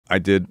I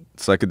did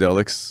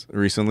psychedelics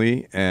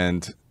recently,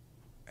 and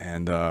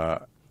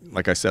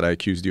like I said, I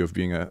accused you of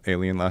being an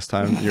alien last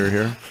time you were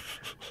here,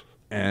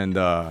 and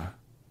I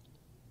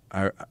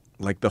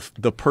like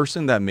the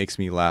person that makes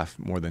me laugh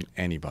more than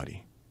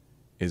anybody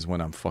is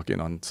when I'm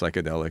fucking on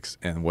psychedelics,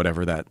 and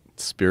whatever that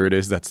spirit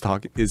is that's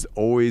talking is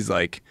always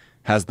like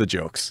has the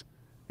jokes.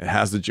 It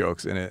has the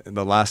jokes, and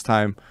the last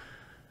time.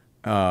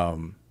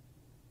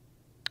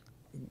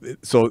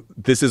 So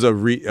this is a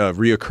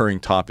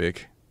reoccurring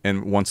topic,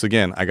 and once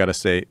again, I gotta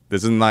say,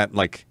 this is not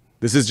like,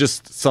 this is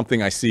just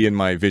something I see in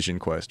my vision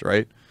quest,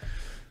 right?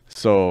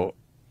 So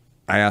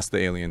I asked the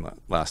alien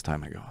last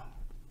time, I go,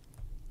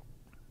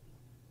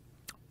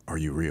 are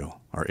you real?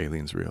 Are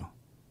aliens real?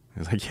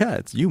 He's like, yeah,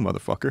 it's you,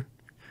 motherfucker.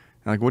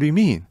 I'm like, what do you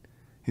mean?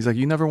 He's like,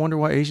 you never wonder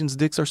why Asians'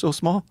 dicks are so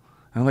small?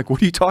 And I'm like,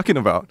 what are you talking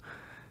about?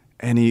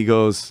 And he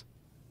goes,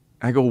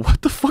 I go,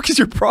 what the fuck is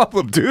your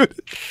problem, dude?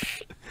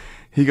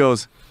 He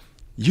goes,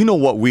 you know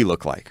what we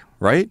look like,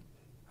 right?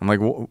 I'm like,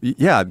 well,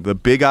 yeah, the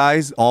big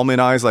eyes,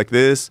 almond eyes like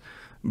this,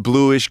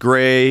 bluish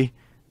gray,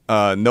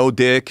 no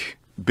dick,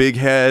 big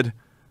head,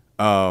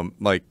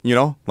 like, you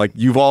know, like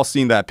you've all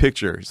seen that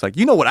picture. It's like,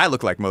 you know what I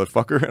look like,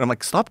 motherfucker. And I'm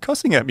like, stop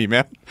cussing at me,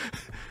 man.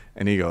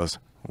 And he goes,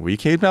 we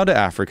came down to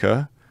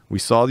Africa. We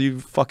saw you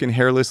fucking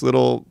hairless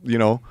little, you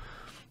know,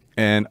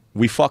 and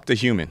we fucked a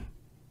human,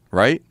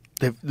 right?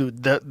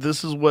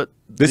 This is what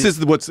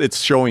it's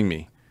showing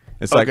me.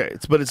 It's okay,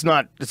 like, but it's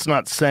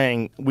not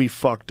saying we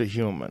fucked a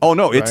human. Oh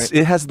no, right?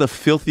 it has the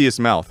filthiest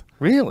mouth.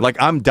 Really? Like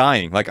I'm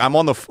dying. Like I'm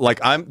on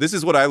the this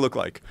is what I look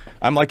like.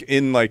 I'm like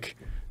in like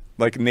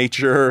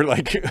nature,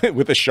 like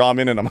with a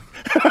shaman, and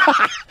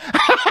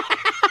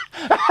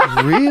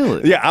I'm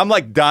really? Yeah, I'm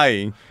like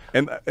dying,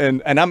 and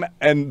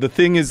the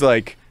thing is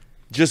like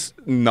just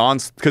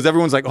because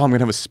everyone's like, oh, I'm gonna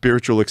have a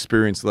spiritual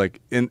experience,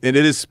 like, and it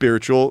is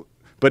spiritual,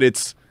 but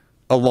it's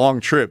a long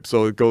trip,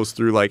 so it goes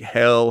through like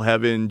hell,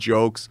 heaven,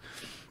 jokes.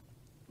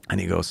 And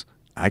he goes,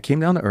 I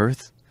came down to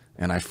Earth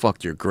and I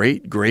fucked your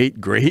great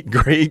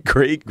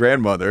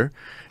grandmother,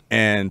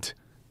 and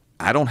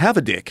I don't have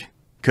a dick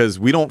because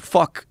we don't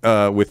fuck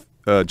with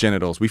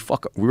genitals. We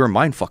were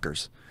mind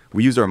fuckers.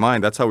 We use our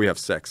mind. That's how we have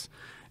sex.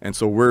 And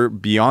so we're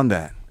beyond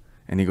that.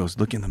 And he goes,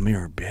 look in the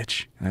mirror,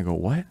 bitch. And I go,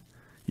 what?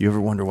 You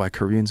ever wonder why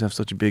Koreans have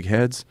such big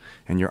heads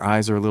and your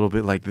eyes are a little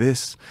bit like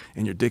this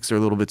and your dicks are a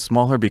little bit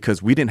smaller?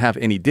 Because we didn't have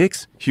any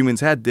dicks. Humans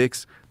had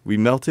dicks. We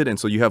melted, and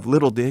so you have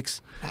little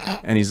dicks.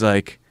 And he's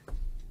like,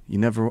 you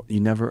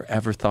never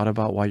ever thought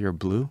about why you're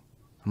blue?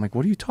 I'm like,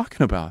 what are you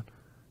talking about?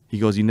 He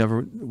goes, you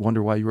never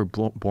wonder why you were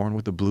born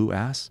with a blue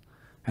ass?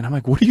 And I'm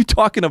like, what are you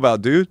talking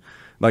about, dude?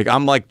 Like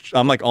I'm like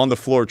on the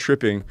floor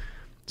tripping.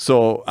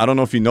 So I don't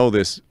know if you know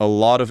this, a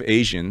lot of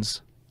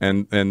Asians,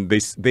 and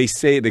they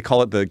say, they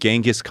call it the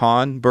Genghis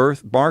Khan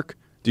birthmark.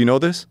 Do you know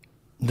this?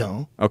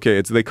 No.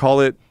 Okay, they call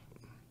it,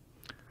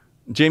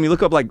 Jamie,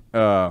 look up like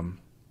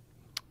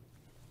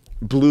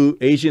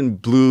Asian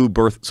blue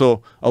birth.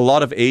 So a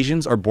lot of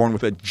Asians are born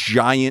with a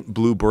giant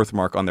blue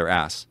birthmark on their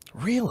ass.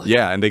 Really?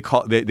 Yeah, and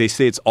they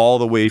say it's all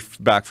the way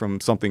back from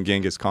something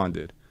Genghis Khan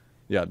did.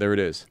 Yeah, there it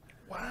is.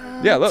 What?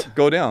 Yeah, look,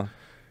 go down.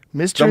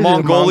 Mystery The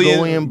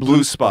Mongolian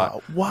blue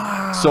spot. spot.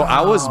 Wow. So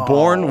I was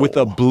born with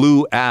a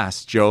blue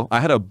ass, Joe. I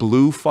had a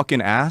blue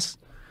fucking ass,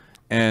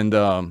 and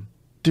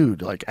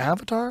dude, like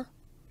Avatar.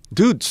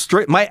 Dude,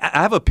 straight. I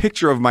have a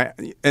picture of my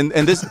and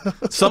this.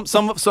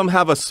 some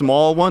have a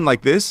small one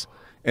like this,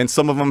 and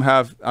some of them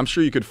have. I'm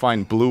sure you could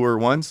find bluer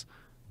ones,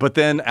 but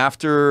then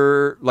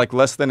after like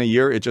less than a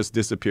year, it just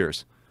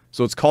disappears.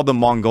 So it's called the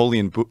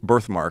Mongolian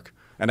birthmark,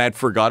 and I had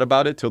forgot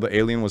about it till the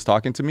alien was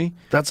talking to me.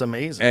 That's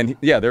amazing. And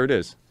yeah, there it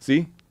is.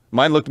 See,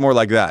 mine looked more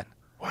like that.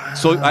 Wow.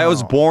 So I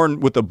was born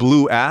with a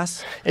blue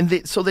ass.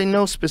 And so they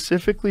know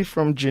specifically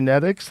from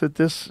genetics that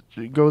this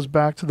goes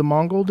back to the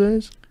Mongol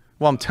days?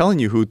 Well, I'm telling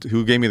you who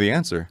gave me the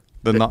answer.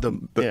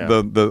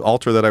 The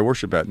altar that I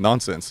worship at.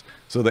 Nonsense.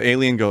 So the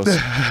alien goes,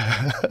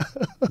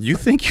 you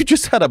think you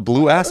just had a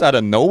blue ass out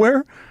of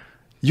nowhere?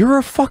 You're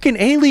a fucking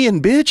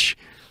alien, bitch.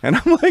 And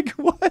I'm like,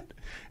 what?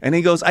 And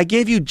he goes, I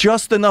gave you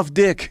just enough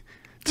dick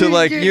to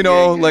like, you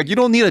know, like you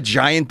don't need a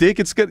giant dick.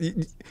 It's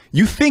good.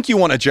 You think you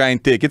want a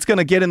giant dick. It's going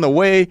to get in the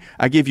way.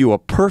 I give you a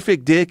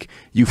perfect dick.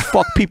 You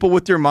fuck people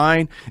with your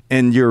mind,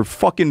 and you're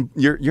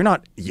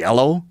not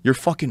yellow. You're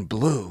fucking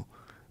blue.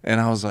 And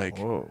I was like,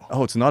 whoa.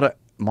 Oh, it's not a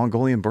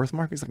Mongolian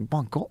birthmark? He's like,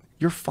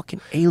 you're fucking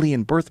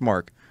alien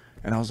birthmark.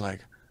 And I was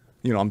like,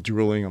 you know, I'm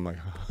drooling. I'm like,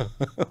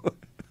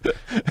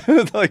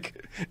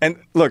 and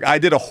look, I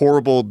did a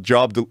horrible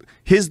job.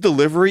 His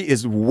delivery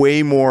is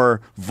way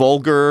more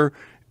vulgar.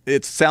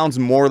 It sounds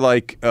more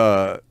like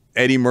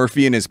Eddie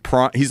Murphy in his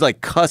prime. He's like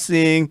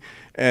cussing,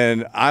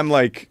 and I'm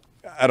like,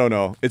 I don't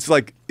know. It's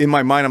like in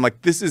my mind, I'm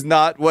like, this is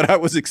not what I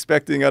was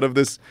expecting out of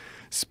this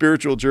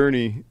spiritual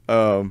journey.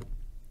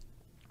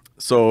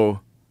 So,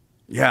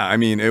 yeah, I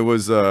mean, it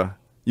was.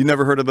 You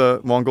never heard of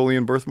the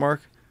Mongolian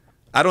birthmark?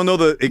 I don't know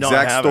the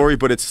exact story,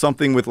 but it's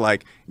something with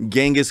like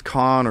Genghis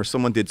Khan or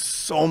someone did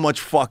so much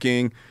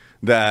fucking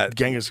that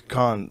Genghis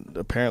Khan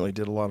apparently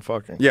did a lot of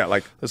fucking. yeah,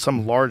 like There's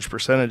some large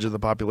percentage of the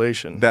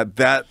population.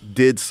 that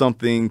did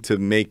something to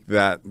make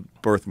that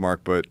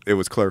birthmark, but it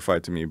was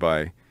clarified to me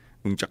by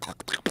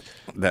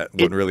that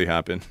wouldn't really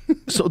happen.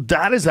 So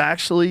that is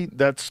actually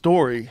that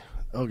story.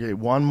 Okay,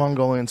 one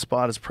Mongolian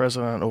spot is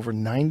present on over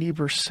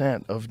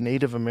 90% of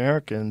Native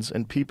Americans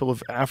and people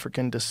of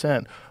African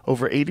descent,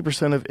 over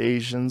 80% of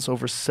Asians,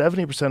 over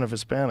 70% of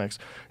Hispanics,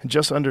 and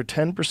just under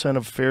 10%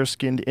 of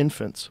fair-skinned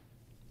infants.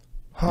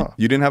 Huh.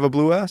 You didn't have a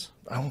blue ass?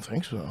 I don't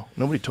think so.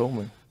 Nobody told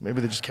me. Maybe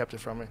they just kept it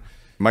from me.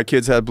 My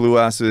kids had blue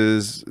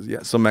asses.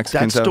 Yeah, some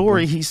Mexicans That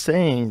story had blue. he's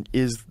saying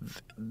is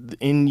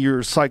in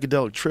your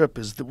psychedelic trip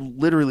is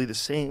literally the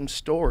same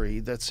story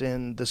that's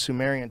in the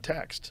Sumerian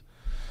text.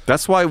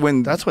 That's why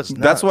when That's what's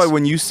that's why nuts.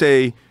 when you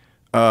say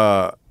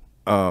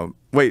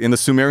wait, in the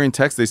Sumerian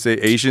text they say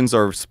Asians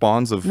are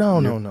spawns of No.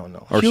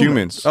 or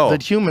humans. Oh.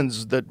 That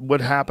humans, that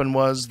what happened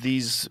was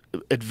these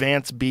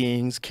advanced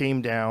beings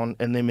came down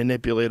and they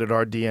manipulated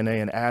our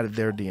DNA and added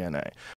their DNA.